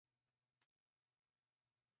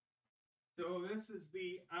So this is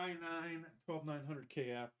the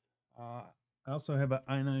i9-12900kf. I also have an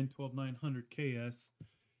i9-12900ks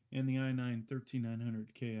and the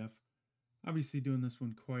i9-13900kf. Obviously doing this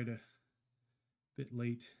one quite a bit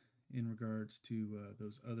late in regards to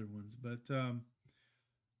those other ones, but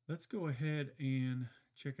let's go ahead and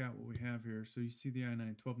check out what we have here. So you see the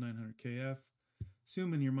i9-12900kf.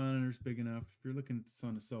 Assuming your monitor's big enough. If you're looking at this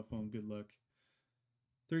on a cell phone, good luck.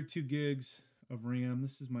 32 gigs of RAM.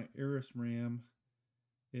 This is my Aorus RAM.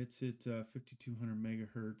 It's at 5200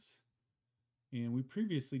 megahertz. And we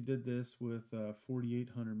previously did this with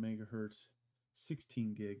 4800 megahertz,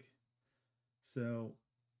 16 gig. So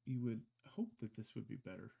you would hope that this would be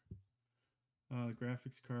better. The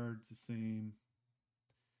graphics card's the same.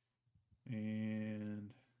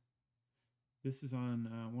 And this is on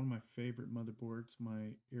one of my favorite motherboards,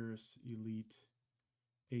 my Aorus Elite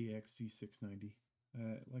AX Z690.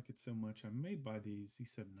 I like it so much. I may buy the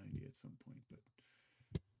Z790 at some point, but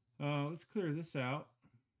let's clear this out.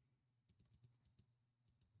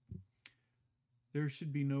 There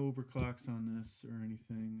should be no overclocks on this or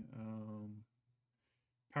anything.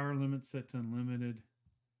 Power limit set to unlimited.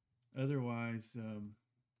 Otherwise,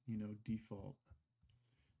 default.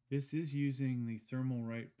 This is using the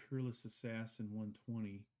Thermalright Peerless Assassin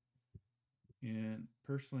 120. And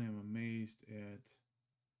personally, I'm amazed at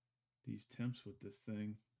these temps with this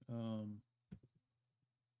thing.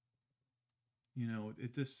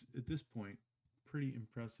 At this point, pretty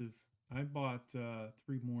impressive. I bought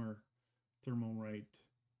 3 more Thermalright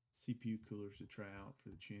CPU coolers to try out for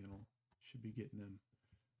the channel. Should be getting them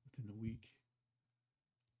within a week.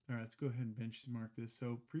 All right, let's go ahead and benchmark this.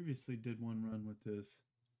 So previously did one run with this.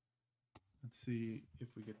 Let's see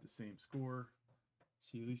if we get the same score.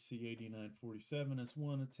 So you at least see 8947 as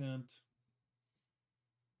one attempt.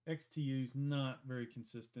 XTU is not very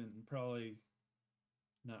consistent and probably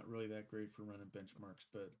not really that great for running benchmarks,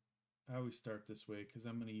 but I always start this way because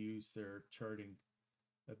I'm going to use their charting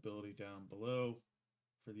ability down below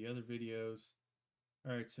for the other videos.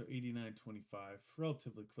 All right, so 8925,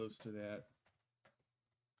 relatively close to that.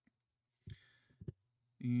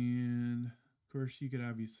 And of course, you could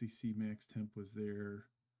obviously see max temp was there.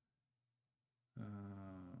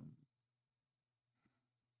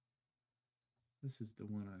 This is the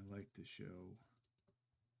one I like to show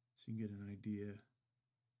so you can get an idea.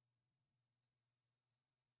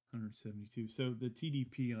 172. So the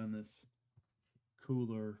TDP on this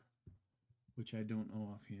cooler, which I don't know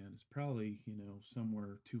offhand, is probably,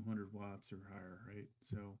 somewhere 200 watts or higher, right?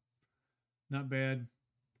 So not bad.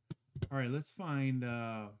 All right, let's find,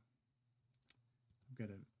 I've got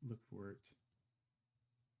to look for it.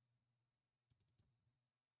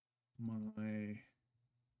 My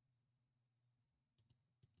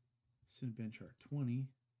Cinebench R20.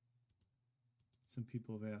 Some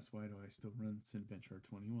people have asked, why do I still run Cinebench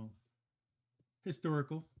R20? Well,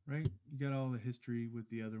 historical, right? You got all the history with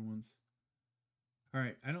the other ones. All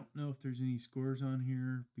right, I don't know if there's any scores on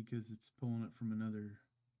here because it's pulling it from another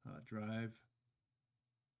drive.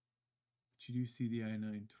 But you do see the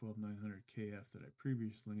i9-12900kf that I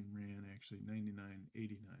previously ran, actually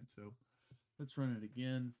 9989. So let's run it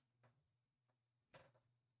again.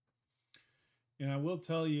 And I will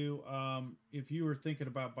tell you, if you were thinking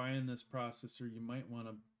about buying this processor, you might want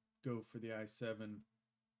to go for the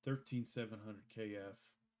i7-13700kf,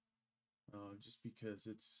 just because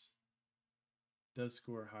does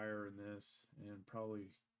score higher in this and probably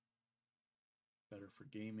better for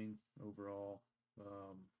gaming overall.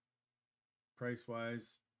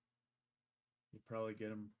 Price-wise, you probably get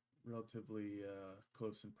them relatively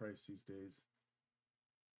close in price these days.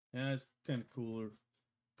 And it's kind of cool,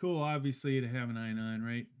 obviously, to have an i9,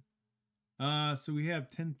 right? So we have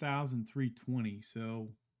 10,320.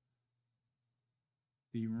 So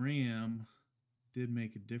the RAM did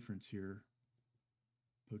make a difference here,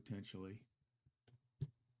 potentially.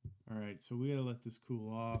 All right, so we got to let this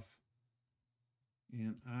cool off.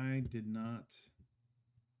 And I did not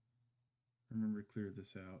remember to clear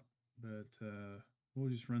this out, but we'll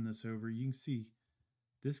just run this over. You can see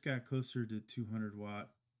this got closer to 200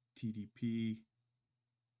 watt TDP.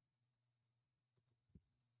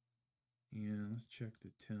 And let's check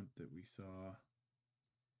the temp that we saw.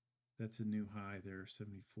 That's a new high there,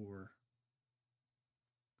 74.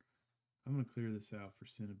 I'm going to clear this out for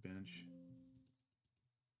Cinebench.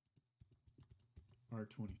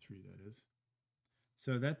 R23, that is.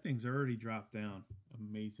 So that thing's already dropped down.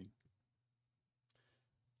 Amazing.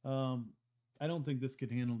 I don't think this could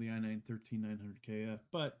handle the i9-13900kf,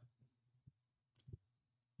 but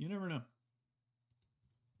you never know.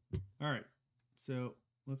 All right, so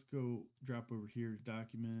let's go drop over here to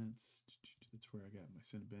documents. That's where I got my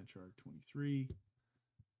Cinebench R23.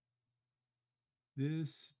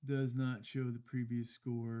 This does not show the previous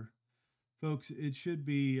score. Folks, it should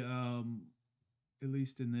be, at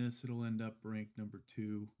least in this, it'll end up ranked number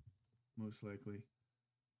 2, most likely.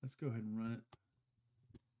 Let's go ahead and run it.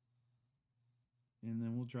 And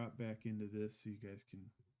then we'll drop back into this so you guys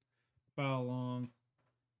can follow along.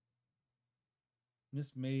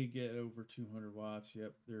 This may get over 200 watts.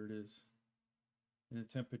 Yep, there it is. And the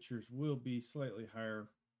temperatures will be slightly higher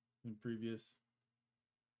than previous.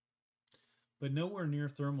 But nowhere near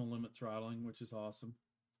thermal limit throttling, which is awesome.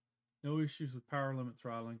 No issues with power limit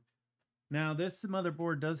throttling. Now, this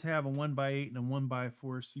motherboard does have a 1x8 and a 1x4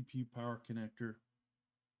 CPU power connector.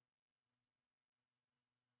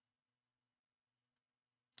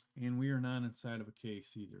 And we are not inside of a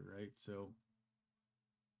case either, right? So,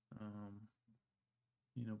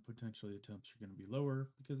 you know, potentially the temps are going to be lower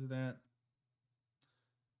because of that.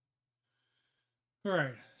 All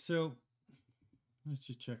right, so let's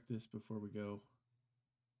just check this before we go.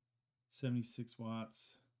 76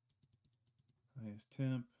 watts, highest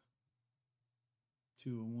temp,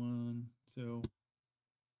 201, so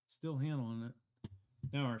still handling it.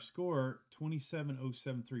 Now our score,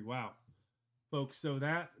 27073. Wow, folks, so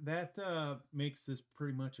that makes this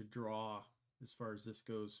pretty much a draw as far as this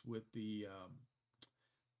goes with the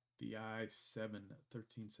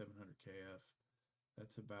i7-13700kf.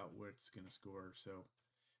 That's about what it's going to score. So,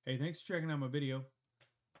 hey, thanks for checking out my video.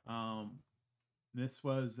 This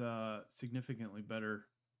was significantly better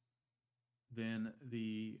than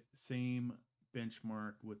the same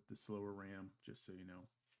benchmark with the slower RAM, just so you know.